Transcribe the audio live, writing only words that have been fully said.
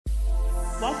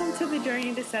Welcome to the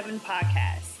Journey to 7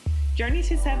 podcast. Journey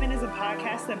to 7 is a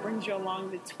podcast that brings you along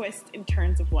the twists and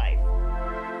turns of life.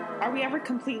 Are we ever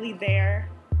completely there,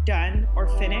 done, or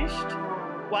finished?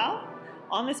 Well,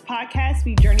 on this podcast,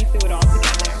 we journey through it all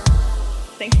together.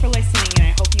 Thanks for listening, and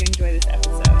I hope you enjoy this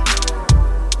episode.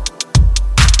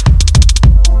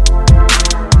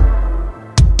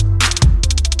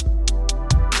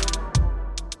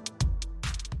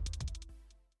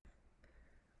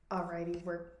 Alrighty,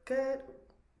 we're good.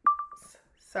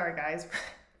 Sorry guys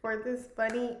for this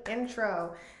funny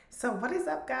intro. So what is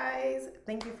up, guys?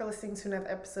 Thank you for listening to another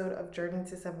episode of Journey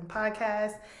to 7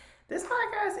 podcast. This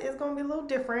podcast is going to be a little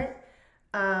different.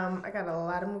 I got a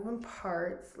lot of moving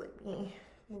parts. Let me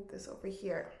move this over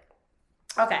here.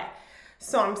 Okay,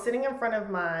 so I'm sitting in front of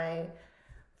my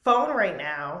phone right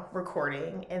now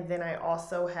recording, and then I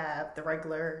also have the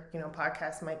regular,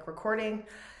 podcast mic recording,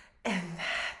 and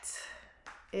that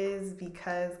is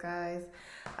because, guys,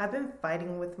 I've been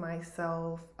fighting with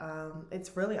myself.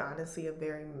 It's really honestly a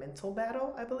very mental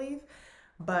battle, I believe.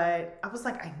 But I was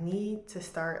like, I need to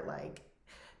start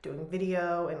doing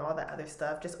video and all that other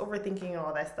stuff, just overthinking and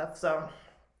all that stuff. So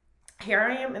here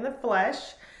I am in the flesh.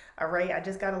 All right, I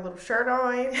just got a little shirt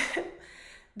on,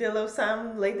 did a little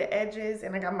something, laid the edges,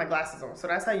 and I got my glasses on. So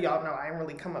that's how y'all know I didn't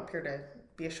really come up here to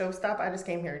be a showstopper. I just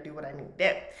came here to do what I need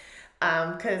to do.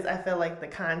 Because I feel like the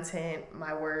content,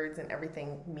 my words, and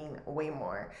everything mean way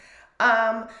more.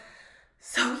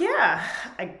 So yeah,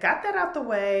 I got that out the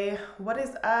way. What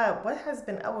is up? What has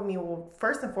been up with me? Well,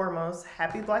 first and foremost,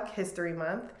 happy Black History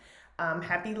Month.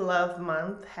 Happy Love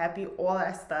Month. Happy all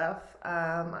that stuff.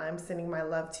 I'm sending my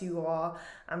love to you all.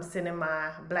 I'm sending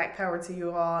my Black power to you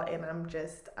all. And I'm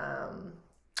just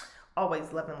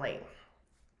always loving light.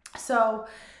 So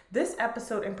this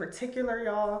episode in particular,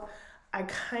 y'all, I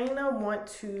kind of want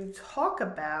to talk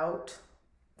about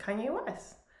Kanye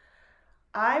West.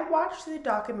 I watched the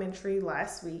documentary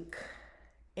last week,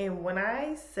 and when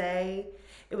I say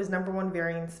it was number one,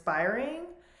 very inspiring,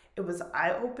 it was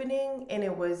eye-opening, and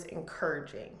it was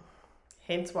encouraging.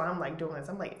 Hence why I'm doing this.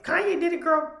 I'm like, Kanye did it,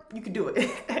 girl. You could do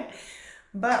it.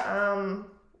 But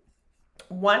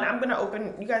one, I'm going to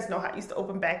open, you guys know how I used to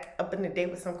open back up in the day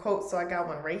with some quotes, so I got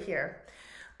one right here.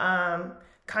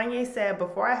 Kanye said,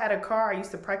 before I had a car, I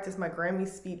used to practice my Grammy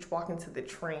speech walking to the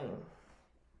train.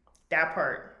 That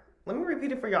part. Let me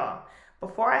repeat it for y'all.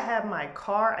 Before I had my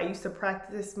car, I used to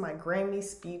practice my Grammy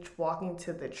speech walking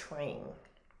to the train.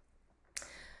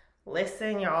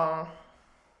 Listen, y'all.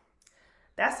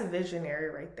 That's a visionary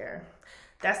right there.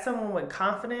 That's someone with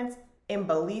confidence and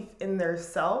belief in their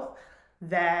self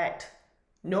that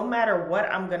no matter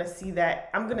what, I'm going to see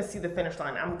the finish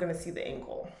line. I'm going to see the end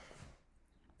goal.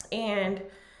 And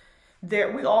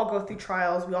we all go through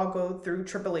trials, we all go through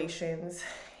tribulations,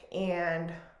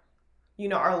 and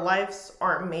our lives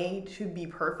aren't made to be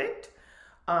perfect.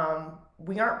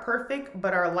 We aren't perfect,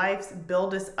 but our lives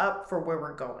build us up for where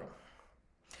we're going.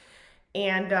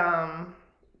 And I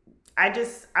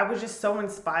was just so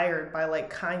inspired by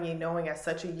Kanye, knowing at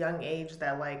such a young age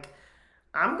that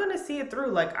I'm gonna see it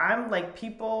through.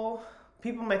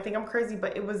 People might think I'm crazy,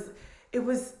 but it was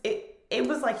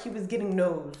like he was getting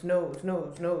no's.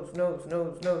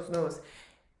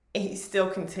 And he still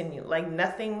continued.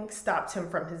 Nothing stopped him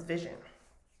from his vision.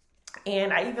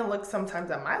 And I even look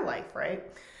sometimes at my life, right?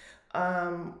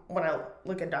 When I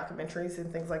look at documentaries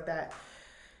and things like that.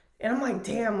 And I'm like,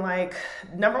 damn,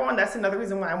 number one, that's another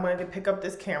reason why I wanted to pick up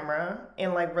this camera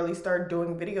and really start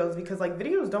doing videos, because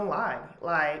videos don't lie.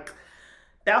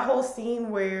 That whole scene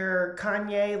where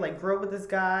Kanye grew up with this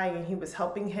guy and he was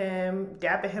helping him,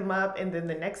 dapping him up, and then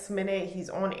the next minute he's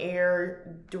on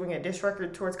air doing a diss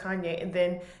record towards Kanye, and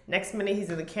then next minute he's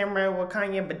in the camera with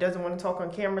Kanye but doesn't want to talk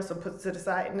on camera, so puts it to the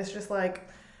side. And it's just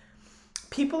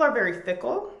people are very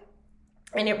fickle,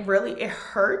 and it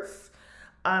hurts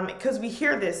because we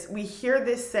hear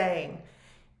this saying,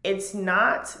 it's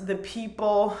not the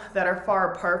people that are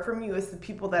far apart from you, it's the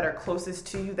people that are closest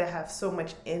to you that have so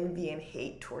much envy and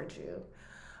hate towards you.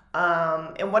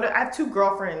 I have two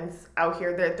girlfriends out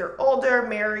here that they're older,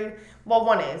 married. Well,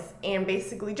 one is, and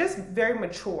basically just very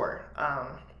mature.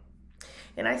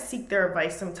 And I seek their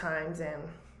advice sometimes, and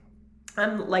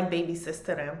I'm baby sis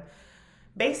to them.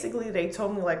 Basically, they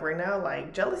told me right now,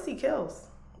 jealousy kills.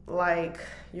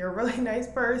 You're a really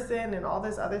nice person and all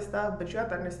this other stuff, but you have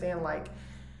to understand,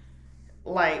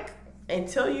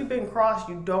 until you've been crossed,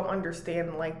 you don't understand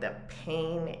the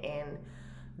pain and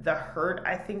the hurt,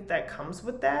 I think, that comes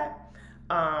with that.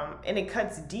 And it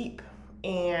cuts deep.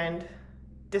 And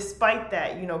despite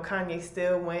that, Kanye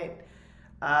still went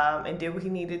and did what he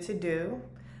needed to do.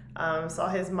 Saw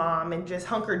his mom and just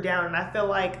hunkered down. And I feel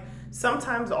like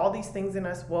sometimes all these things in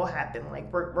us will happen.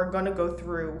 Like we're going to go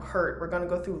through hurt, we're going to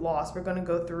go through loss, we're going to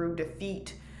go through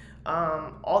defeat,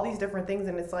 all these different things.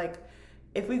 And it's like,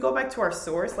 if we go back to our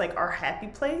source, like our happy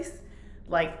place,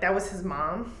 like that was his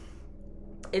mom,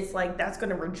 it's like that's going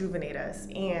to rejuvenate us.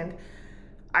 And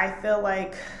I feel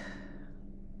like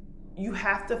you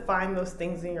have to find those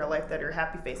things in your life that are your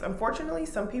happy face. Unfortunately,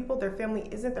 some people, their family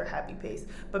isn't their happy place,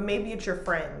 but maybe it's your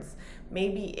friends.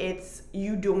 Maybe it's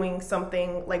you doing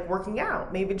something like working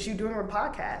out. Maybe it's you doing a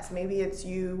podcast. Maybe it's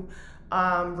you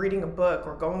reading a book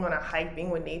or going on a hike, being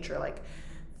with nature. Like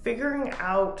figuring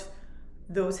out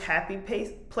those happy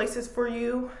places for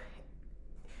you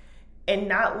and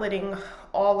not letting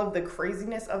all of the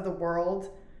craziness of the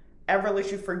world ever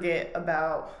let you forget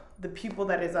about the people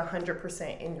that is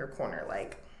 100% in your corner,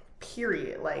 like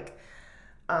period. Like,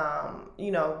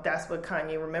 that's what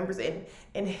Kanye remembers.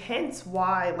 And hence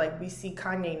why, like, we see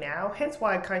Kanye now, hence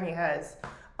why Kanye has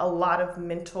a lot of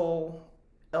mental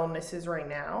illnesses right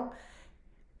now,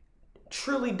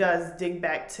 truly does dig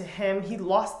back to him. He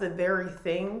lost the very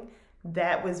thing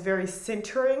that was very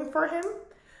centering for him,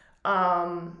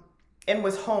 and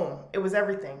was home. It was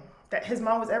everything. That his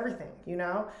mom was everything,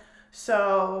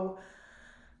 So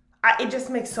it just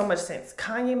makes so much sense.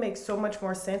 Kanye makes so much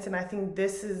more sense. And I think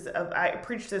I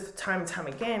preach this time and time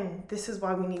again. This is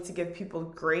why we need to give people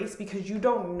grace, because you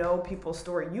don't know people's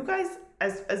story. You guys,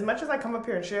 as much as I come up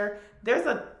here and share, there's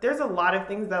a lot of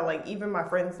things that, like, even my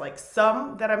friends, like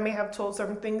some that I may have told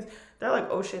certain things, they're like,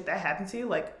 oh shit, that happened to you.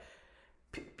 Like,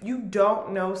 you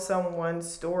don't know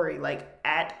someone's story, like,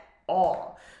 at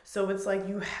all. So it's like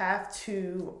you have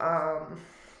to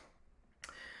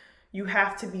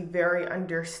be very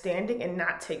understanding and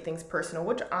not take things personal,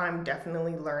 which I'm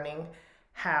definitely learning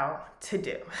how to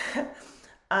do.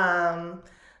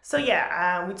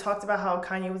 We talked about how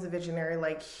Kanye was a visionary,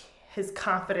 like his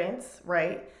confidence,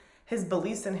 right? His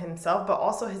beliefs in himself, but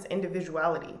also his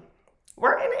individuality.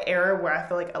 We're in an era where I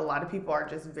feel like a lot of people are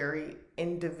just very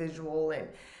individual and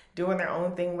doing their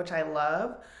own thing, which I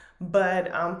love.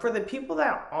 But for the people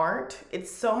that aren't,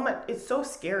 it's so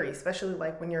scary, especially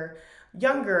like when you're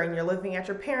younger and you're living at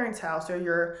your parents' house or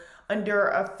you're under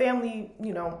a family,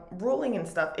 ruling and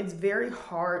stuff. It's very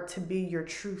hard to be your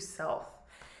true self.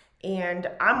 And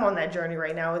I'm on that journey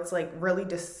right now. It's like really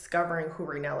discovering who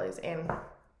Raynell is. And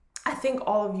I think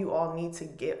all of you all need to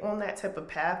get on that type of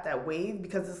path, that wave,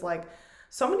 because it's like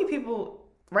so many people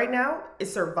right now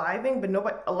is surviving, but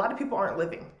a lot of people aren't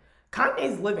living.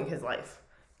 Kanye's living his life,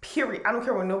 period. I don't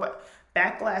care what nobody,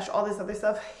 backlash, all this other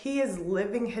stuff. He is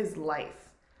living his life.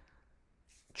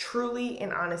 Truly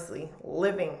and honestly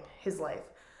living his life.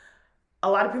 A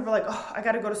lot of people are like, oh, I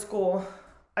got to go to school.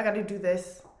 I got to do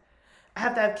this. I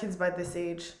have to have kids by this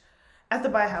age. I have to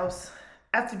buy a house.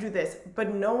 I have to do this.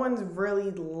 But no one's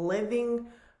really living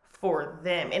for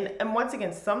them. And once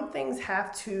again, some things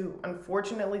have to,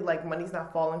 unfortunately, like money's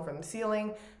not falling from the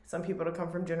ceiling. Some people to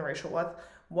come from generational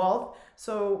wealth.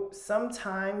 So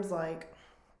sometimes like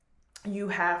you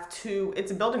have to,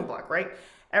 it's a building block, right?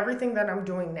 Everything that I'm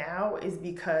doing now is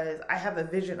because I have a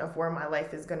vision of where my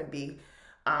life is going to be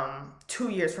 2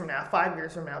 years from now, 5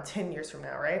 years from now, 10 years from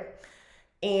now, right?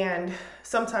 And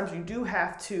sometimes you do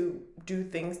have to do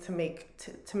things to make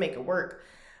it work,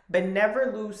 but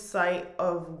never lose sight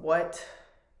of what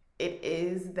it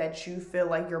is that you feel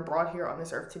like you're brought here on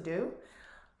this earth to do,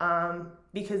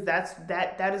 because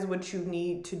that is what you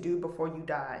need to do before you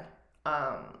die,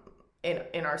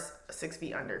 in our 6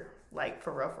 feet under, like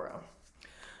for real.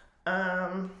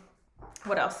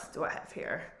 What else do I have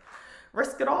here?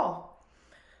 Risk it all.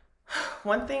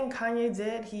 One thing Kanye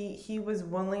did, he was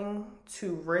willing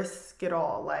to risk it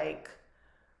all. Like,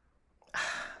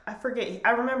 I forget.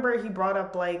 I remember he brought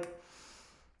up like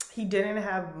he didn't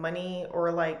have money,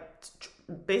 or like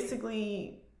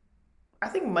basically, I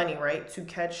think money, right, to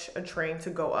catch a train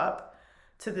to go up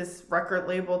to this record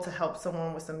label to help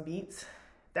someone with some beats.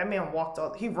 That man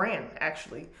he ran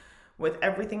actually. With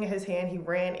everything in his hand, he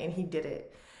ran and he did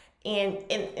it. And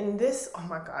in this, oh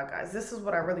my God, guys, this is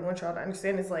what I really want y'all to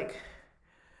understand is like,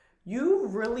 you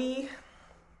really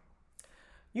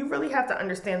have to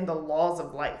understand the laws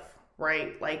of life,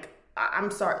 right? Like,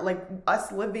 I'm sorry, like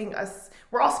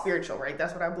we're all spiritual, right?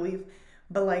 That's what I believe.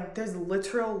 But like, there's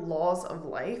literal laws of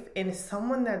life, and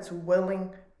someone that's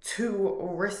willing to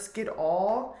risk it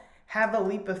all, have a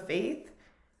leap of faith,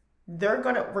 they're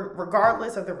going to,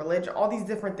 regardless of the religion, all these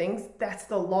different things, that's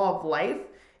the law of life,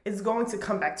 is going to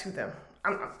come back to them.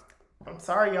 I'm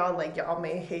sorry, y'all, like y'all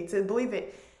may hate to believe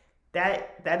it.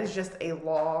 That is just a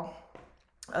law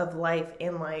of life.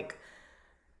 And like,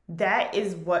 that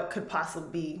is what could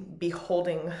possibly be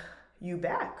holding you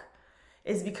back.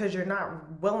 is because you're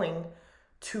not willing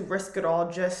to risk it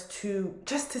all just to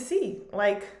see.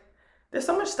 Like, there's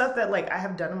so much stuff that like I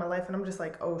have done in my life and I'm just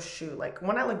like, oh shoot. Like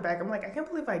when I look back, I'm like, I can't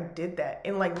believe I did that.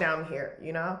 And like now I'm here,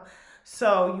 you know?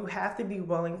 So you have to be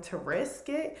willing to risk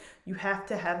it. You have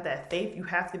to have that faith. You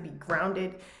have to be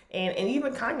grounded. And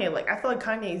even Kanye, like I feel like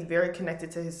Kanye is very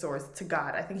connected to his source, to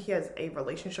God. I think he has a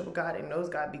relationship with God and knows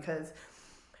God, because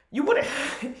you wouldn't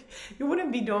you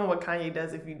wouldn't be doing what Kanye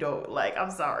does if you don't. Like,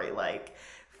 I'm sorry. Like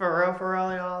for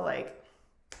real, y'all. Like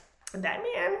that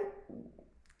man,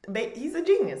 he's a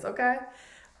genius, okay?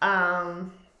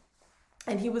 And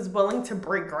he was willing to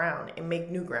break ground and make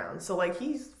new ground. So like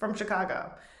he's from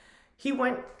Chicago. He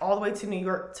went all the way to New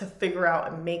York to figure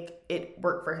out and make it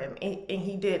work for him. And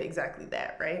he did exactly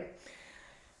that, right?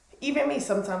 Even me,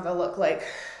 sometimes I look like,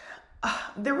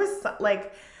 there was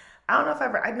like, I don't know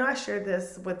if I know I shared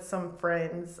this with some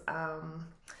friends,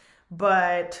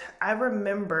 but I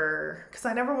remember, because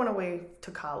I never went away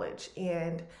to college,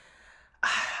 and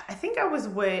I think I was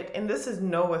with, and this is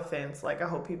no offense, like I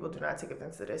hope people do not take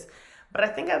offense to this, but I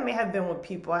think I may have been with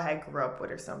people I had grew up with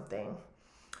or something,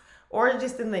 or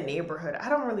just in the neighborhood. I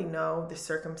don't really know the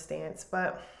circumstance,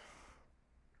 but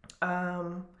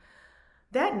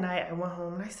that night I went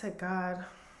home and I said, God,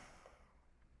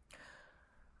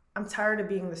 I'm tired of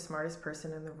being the smartest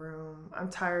person in the room. I'm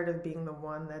tired of being the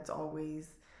one that's always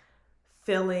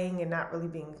filling and not really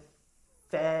being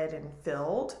fed and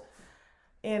filled.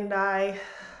 And I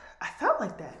felt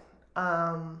like that.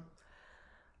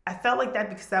 I felt like that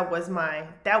because that was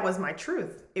my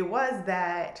truth. It was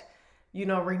that, you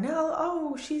know, Raynell,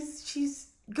 oh,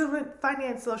 she's good with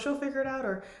finance, so she'll figure it out.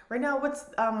 Or Raynell, what's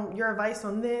your advice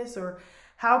on this? Or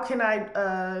how can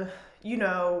I,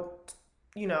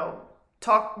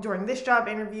 talk during this job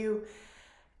interview?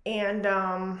 And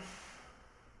I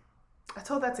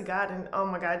told that to God, and oh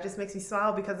my God, it just makes me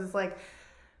smile, because it's like,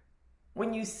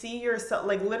 when you see yourself,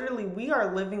 like literally we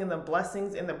are living in the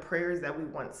blessings and the prayers that we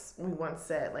once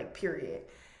said, like period.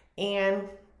 And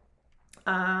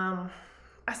I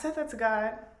said that to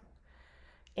God,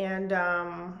 and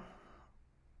I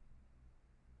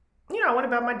went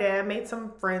about my day. I made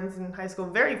some friends in high school,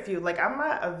 very few. Like I'm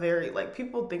not a very, like,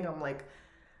 people think I'm like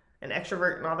an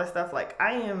extrovert and all that stuff. Like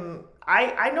I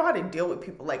know how to deal with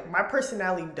people. Like my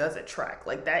personality does attract,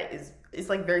 like it's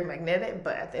like very magnetic,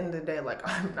 but at the end of the day, like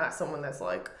I'm not someone that's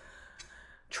like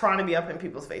trying to be up in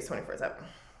people's face 24/7.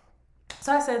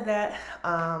 So I said that.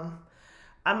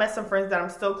 I met some friends that I'm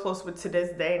still close with to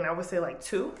this day, and I would say like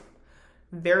 2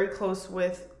 very close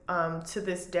with to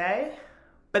this day.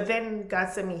 But then God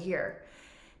sent me here,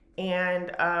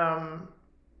 and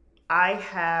I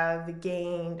have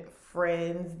gained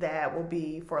friends that will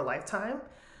be for a lifetime,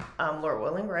 Lord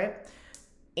willing, right?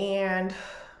 And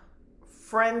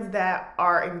friends that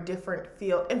are in different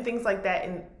field and things like that,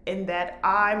 in that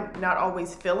I'm not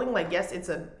always feeling like, yes, it's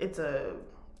a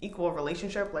equal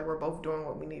relationship, like we're both doing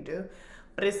what we need to do,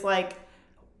 but it's like,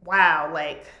 wow,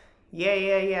 like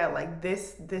yeah, like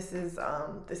this is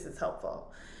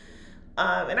helpful.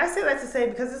 And I say that to say,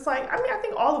 because it's like, I mean, I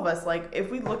think all of us, like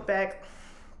if we look back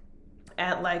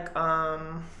at like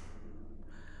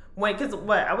because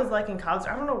what I was like in college,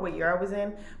 I don't know what year I was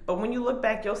in, but when you look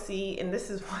back, you'll see, and this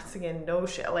is once again no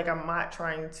shit, like I'm not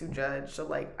trying to judge, so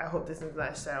like I hope this does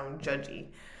not sound judgy,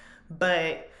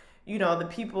 but the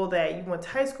people that you went to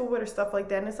high school with or stuff like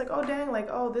that, and it's like, oh dang, like,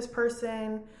 oh, this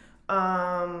person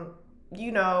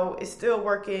is still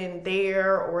working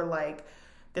there, or like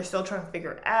they're still trying to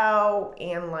figure it out,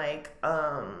 and like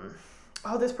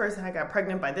oh, this person, I got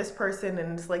pregnant by this person,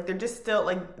 and it's like they're just still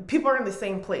like, people are in the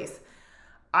same place.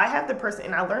 I have the person,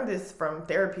 and I learned this from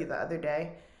therapy the other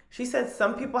day. She said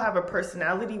some people have a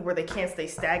personality where they can't stay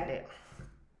stagnant.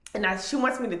 And she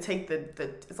wants me to take the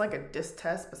it's like a DISC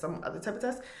test, but some other type of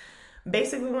test.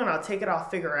 Basically, when I'll take it, I'll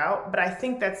figure out. But I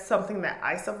think that's something that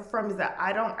I suffer from, is that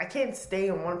I can't stay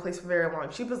in one place for very long.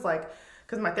 She was like,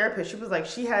 because my therapist, she was like,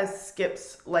 she has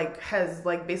skips, like has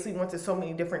like basically went to so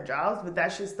many different jobs, but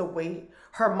that's just the way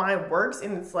her mind works.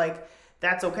 And it's like,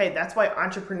 that's okay. That's why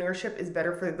entrepreneurship is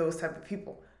better for those type of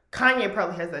people. Kanye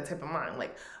probably has that type of mind.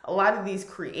 Like a lot of these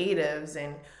creatives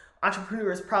and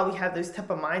entrepreneurs probably have those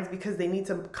type of minds because they need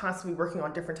to constantly working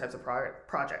on different types of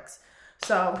projects.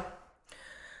 So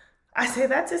I say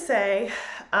that to say,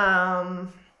 y'all,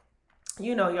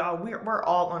 we're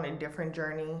all on a different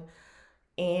journey,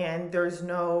 and there's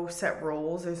no set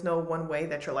rules. There's no one way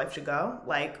that your life should go.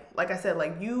 Like I said,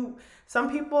 like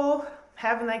some people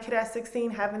having that kid at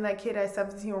 16, having that kid at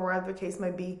 17, or whatever the case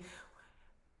might be,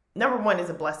 number one, is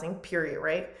a blessing, period,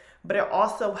 right? But it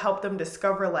also helped them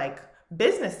discover like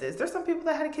businesses. There's some people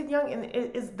that had a kid young,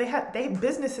 and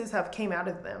businesses have came out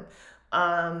of them.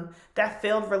 that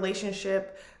failed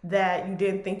relationship that you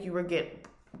didn't think you would get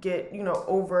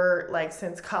over like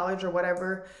since college or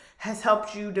whatever has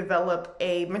helped you develop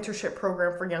a mentorship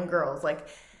program for young girls. Like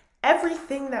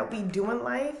everything that we do in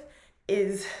life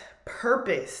is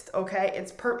purposed, okay?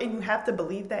 It's and you have to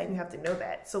believe that and you have to know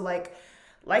that. So like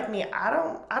me, I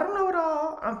don't know it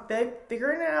all. I'm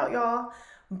figuring it out, y'all.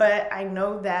 But I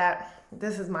know that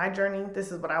this is my journey.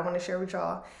 This is what I want to share with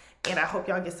y'all. And I hope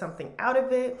y'all get something out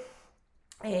of it.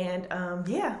 And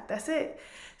yeah, that's it.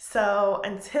 So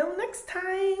until next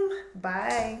time,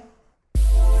 bye.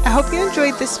 I hope you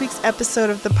enjoyed this week's episode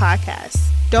of the podcast.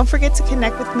 Don't forget to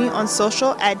connect with me on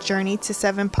social at Journey to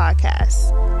 7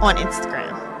 Podcasts on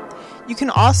Instagram. You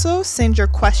can also send your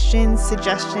questions,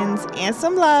 suggestions, and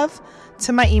some love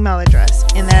to my email address,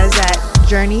 and that is at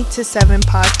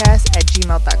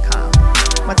journey27podcast@gmail.com.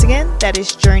 Once again, that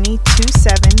is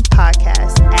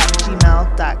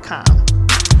journey27podcast@gmail.com.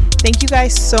 Thank you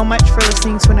guys so much for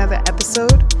listening to another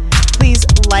episode. Please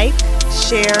like,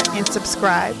 share, and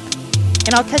subscribe.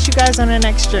 And I'll catch you guys on the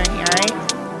next journey, all right?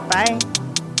 Bye.